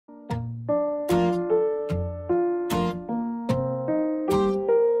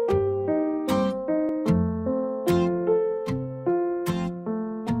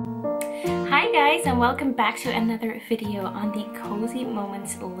welcome back to another video on the Cozy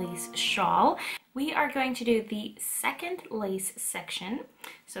Moments lace shawl. We are going to do the second lace section.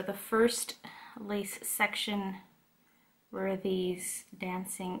 So the first lace section were these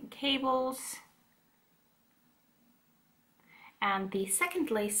dancing cables, and the second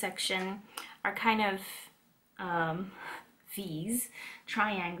lace section are kind of V's,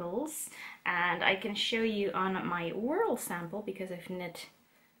 triangles, and I can show you on my whirl sample because I've knit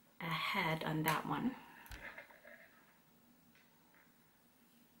a head on that one.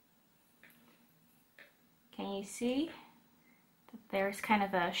 Can you see that there's kind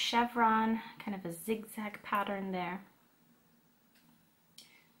of a chevron, kind of a zigzag pattern there?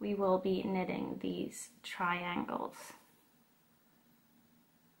 We will be knitting these triangles.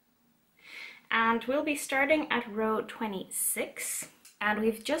 And we'll be starting at row 26, and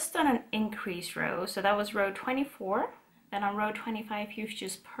we've just done an increase row, so that was row 24. Then on row 25 you've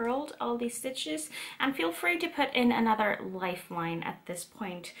just purled all these stitches, and feel free to put in another lifeline at this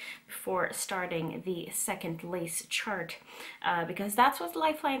point before starting the second lace chart, because that's what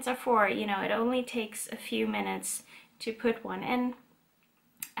lifelines are for. You know, it only takes a few minutes to put one in,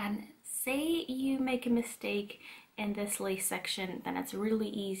 and say you make a mistake in this lace section, then it's really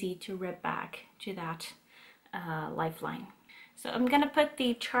easy to rip back to that lifeline. So I'm going to put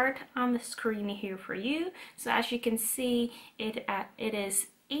the chart on the screen here for you. So as you can see, it is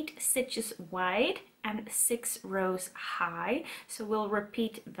 8 stitches wide and 6 rows high. So we'll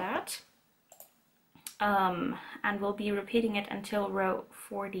repeat that, and we'll be repeating it until row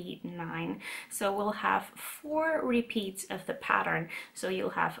 49. So we'll have 4 repeats of the pattern. So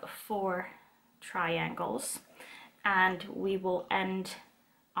you'll have 4 triangles, and we will end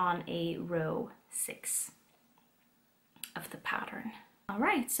on a row 6 of the pattern. All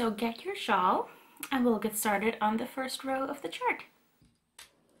right, so get your shawl and we'll get started on the first row of the chart.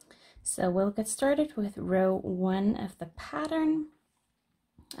 So we'll get started with row 1 of the pattern.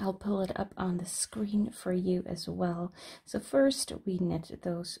 I'll pull it up on the screen for you as well. So first we knit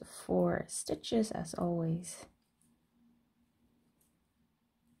those 4 stitches as always,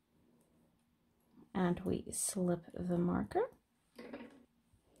 and we slip the marker.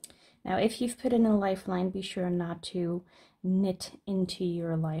 Now, if you've put in a lifeline, be sure not to knit into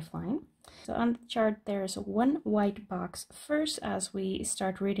your lifeline. So on the chart, there's 1 white box first as we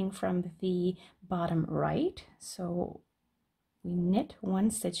start reading from the bottom right. So we knit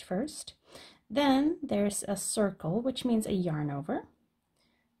 1 stitch first. Then there's a circle, which means a yarn over.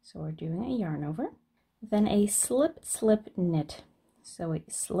 So we're doing a yarn over. Then a slip, slip, knit. So we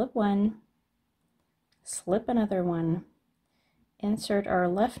slip 1, slip another 1, insert our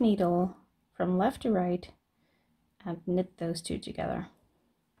left needle from left to right, and knit those 2 together.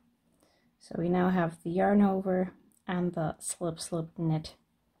 So we now have the yarn over and the slip, slip, knit,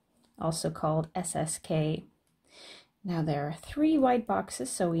 also called SSK. Now there are 3 white boxes,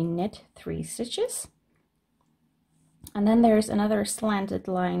 so we knit 3 stitches. And then there's another slanted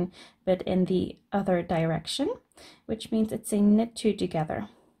line, but in the other direction, which means it's a knit 2 together.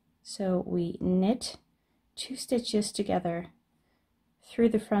 So we knit 2 stitches together through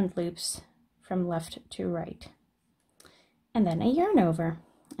the front loops from left to right, and then a yarn over,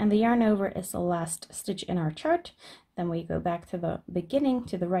 and the yarn over is the last stitch in our chart. Then we go back to the beginning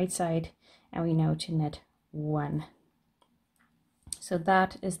to the right side, and we know to knit 1. So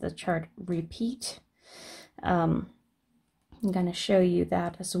that is the chart repeat. I'm going to show you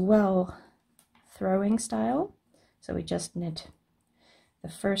that as well, throwing style. So we just knit the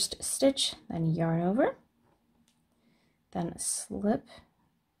first stitch, then yarn over, then slip,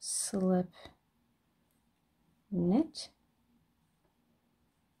 slip, knit,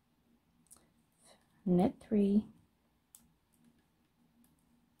 knit 3,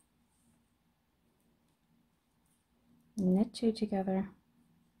 knit 2 together.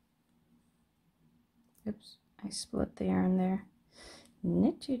 Oops, I split the yarn there.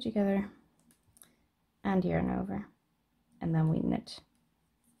 Knit 2 together and yarn over, and then we knit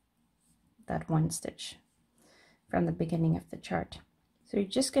that 1 stitch from the beginning of the chart. So you're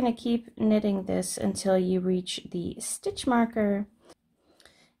just going to keep knitting this until you reach the stitch marker.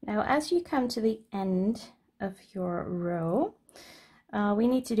 Now as you come to the end of your row, we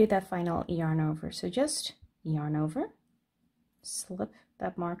need to do that final yarn over. So just yarn over, slip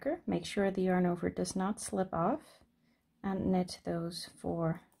that marker, make sure the yarn over does not slip off, and knit those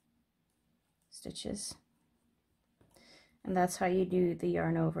 4 stitches. And that's how you do the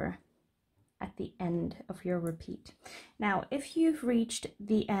yarn over at the end of your repeat. Now, if you've reached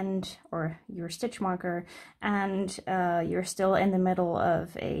the end or your stitch marker and you're still in the middle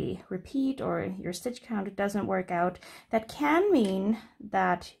of a repeat or your stitch count doesn't work out, that can mean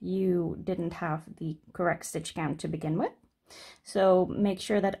that you didn't have the correct stitch count to begin with. So make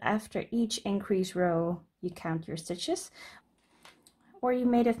sure that after each increase row, you count your stitches. Or you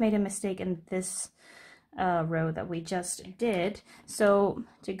may have made a mistake in this row that we just did. So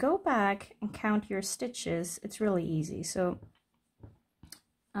to go back and count your stitches, it's really easy. So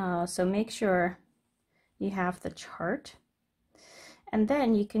make sure you have the chart, and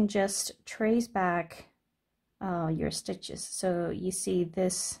then you can just trace back your stitches. So you see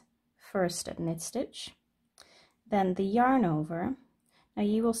this first knit stitch, then the yarn over. Now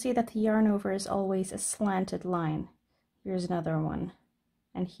you will see that the yarn over is always a slanted line. Here's another one,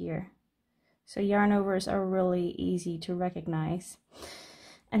 and here. So yarn overs are really easy to recognize.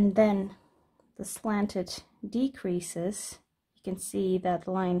 And then the slanted decreases, you can see that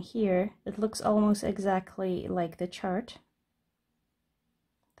line here, it looks almost exactly like the chart.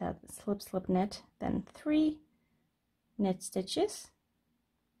 That slip, slip, knit, then 3 knit stitches,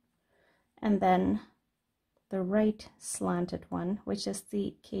 and then the right slanted one, which is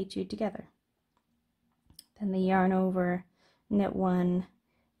the K2 together. Then the yarn over, knit 1,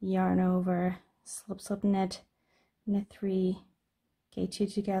 yarn over, slip, slip, knit, knit 3,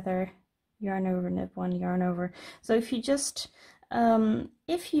 K2 together, yarn over, knit 1, yarn over. So if you just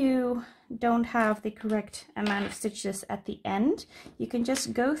if you don't have the correct amount of stitches at the end, you can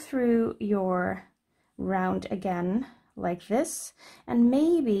just go through your round again like this, and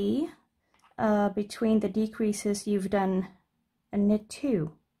maybe between the decreases you've done a knit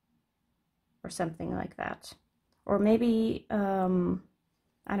 2 or something like that. Or maybe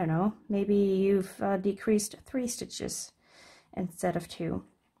I don't know, maybe you've decreased 3 stitches instead of 2.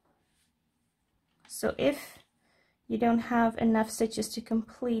 So if you don't have enough stitches to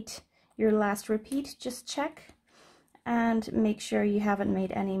complete your last repeat, just check and make sure you haven't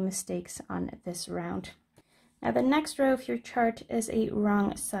made any mistakes on this round. Now the next row of your chart is a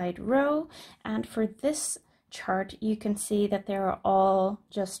wrong side row, and for this chart you can see that they are all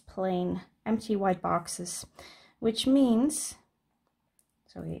just plain empty white boxes, which means,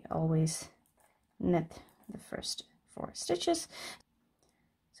 so we always knit the first 4 stitches.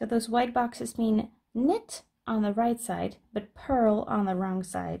 So those white boxes mean knit on the right side, but purl on the wrong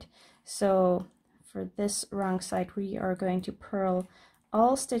side. So for this wrong side, we are going to purl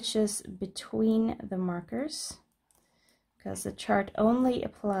all stitches between the markers, because the chart only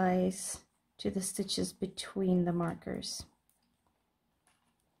applies to the stitches between the markers.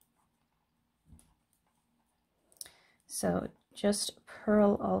 So just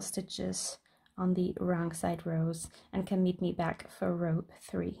purl all stitches on the wrong side rows, and can meet me back for row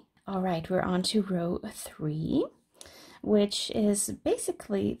 3. All right, we're on to row 3, which is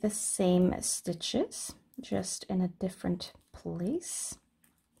basically the same stitches, just in a different place.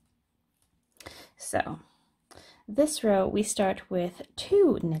 So this row we start with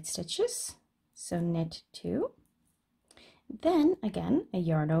 2 knit stitches, so knit 2, then again a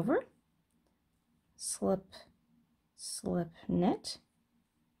yarn over, slip, slip, knit,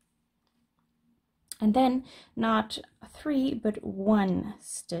 and then not 3 but 1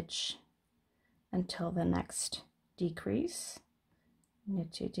 stitch until the next decrease,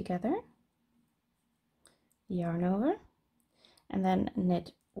 knit 2 together, yarn over, and then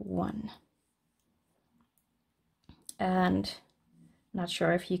knit 1. And not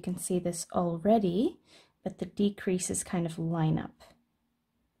sure if you can see this already, but the decreases kind of line up,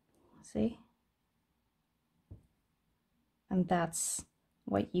 see? And that's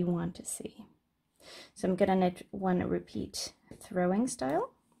what you want to see. So I'm gonna knit 1 repeat throwing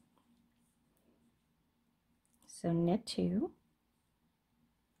style. So knit 2,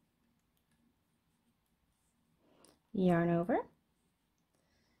 yarn over,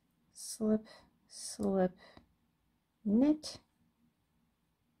 slip, slip, knit,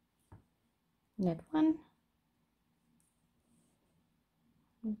 knit 1,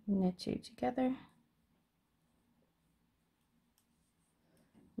 knit 2 together,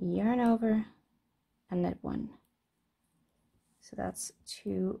 yarn over, and knit 1. So that's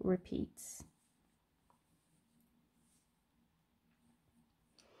 2 repeats.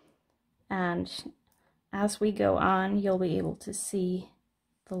 And as we go on, you'll be able to see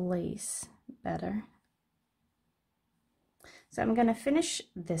the lace better. So I'm going to finish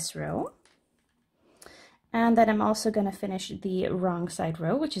this row, and then I'm also going to finish the wrong side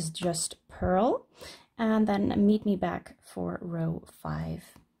row, which is just purl, and then meet me back for row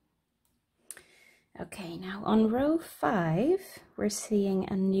 5. Okay, now on row 5, we're seeing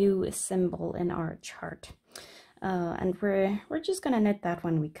a new symbol in our chart. And we're just going to knit that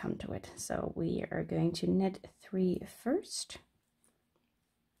when we come to it. So we are going to knit 3 first.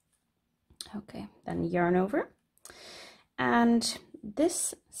 Okay, then yarn over. And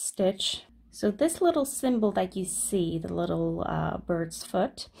this stitch, so this little symbol that you see, the little bird's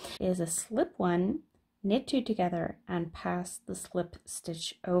foot, is a slip 1, knit 2 together, and pass the slip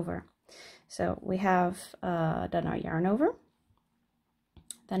stitch over. So we have done our yarn over.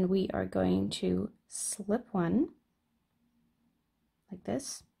 Then we are going to slip 1 like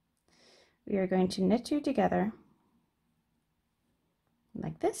this. We are going to knit 2 together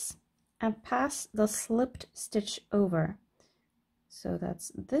like this and pass the slipped stitch over. So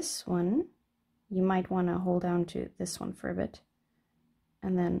that's this one. You might want to hold down to this one for a bit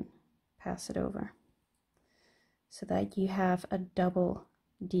and then pass it over so that you have a double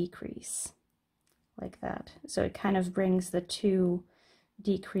decrease like that. So it kind of brings the 2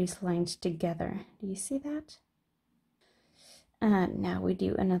 decrease lines together. Do you see that? And now we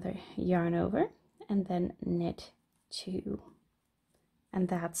do another yarn over and then knit 2. And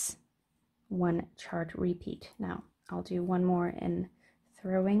that's 1 chart repeat. Now I'll do one more in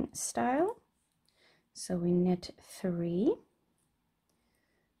throwing style. So we knit 3,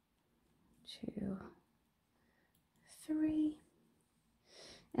 2, 3,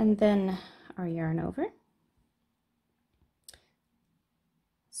 and then our yarn over,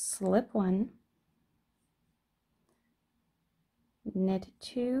 slip 1, knit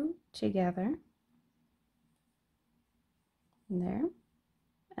 2 together there,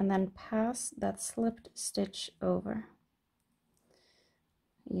 and then pass that slipped stitch over,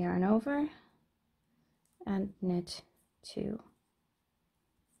 yarn over, and knit 2.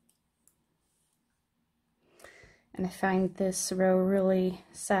 And I find this row really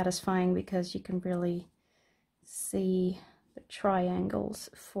satisfying because you can really see the triangles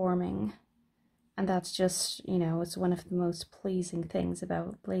forming. And that's just, you know, it's one of the most pleasing things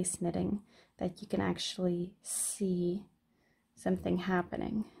about lace knitting, that you can actually see something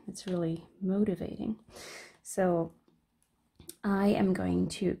happening. It's really motivating. So I am going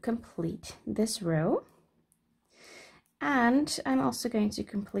to complete this row. And I'm also going to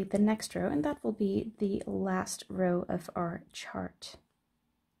complete the next row, and that will be the last row of our chart.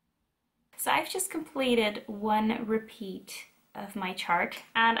 So I've just completed 1 repeat of my chart,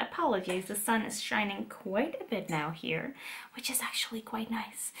 and apologies, the sun is shining quite a bit now here, which is actually quite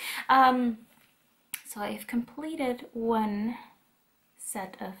nice. So I've completed 1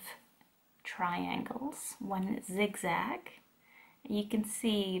 set of triangles, 1 zigzag. You can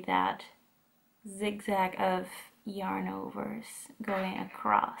see that zigzag of yarn overs going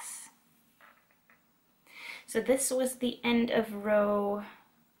across. So this was the end of row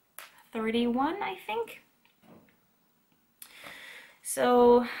 31, I think.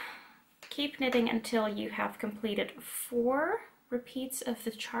 So keep knitting until you have completed 4 repeats of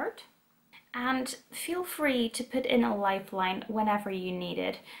the chart. And feel free to put in a lifeline whenever you need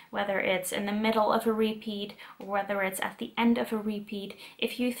it, whether it's in the middle of a repeat or whether it's at the end of a repeat.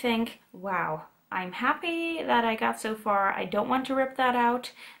 If you think, wow, I'm happy that I got so far, I don't want to rip that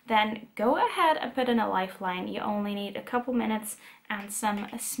out, then go ahead and put in a lifeline. You only need a couple minutes and some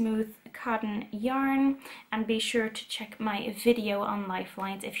smooth cotton yarn, and be sure to check my video on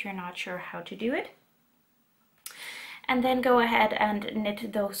lifelines if you're not sure how to do it. And then go ahead and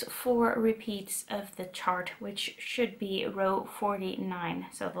knit those 4 repeats of the chart, which should be row 49.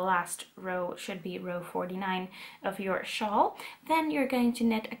 So the last row should be row 49 of your shawl. Then you're going to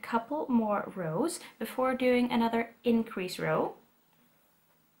knit a couple more rows before doing another increase row.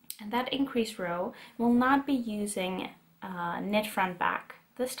 And that increase row will not be using knit front back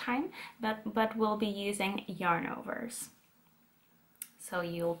this time, but we'll be using yarn overs. So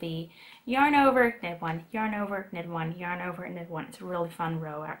you'll be yarn over, knit 1, yarn over, knit 1, yarn over, knit 1. It's a really fun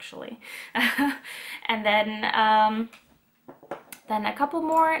row, actually. And then a couple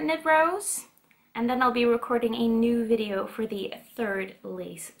more knit rows, and then I'll be recording a new video for the 3rd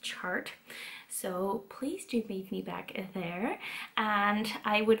lace chart. So please do meet me back there, and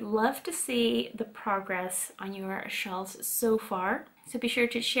I would love to see the progress on your shawls so far. So be sure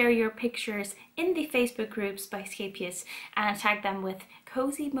to share your pictures in the Facebook groups by Scapious and tag them with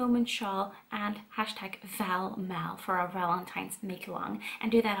Cosy Moments Shawl and hashtag ValMal for our Valentine's make-along,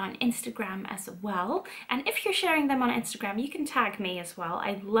 and do that on Instagram as well. And if you're sharing them on Instagram, you can tag me as well.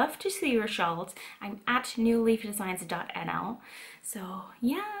 I'd love to see your shawls. I'm at newleafdesigns.nl. So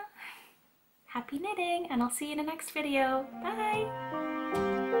yeah, happy knitting, and I'll see you in the next video. Bye!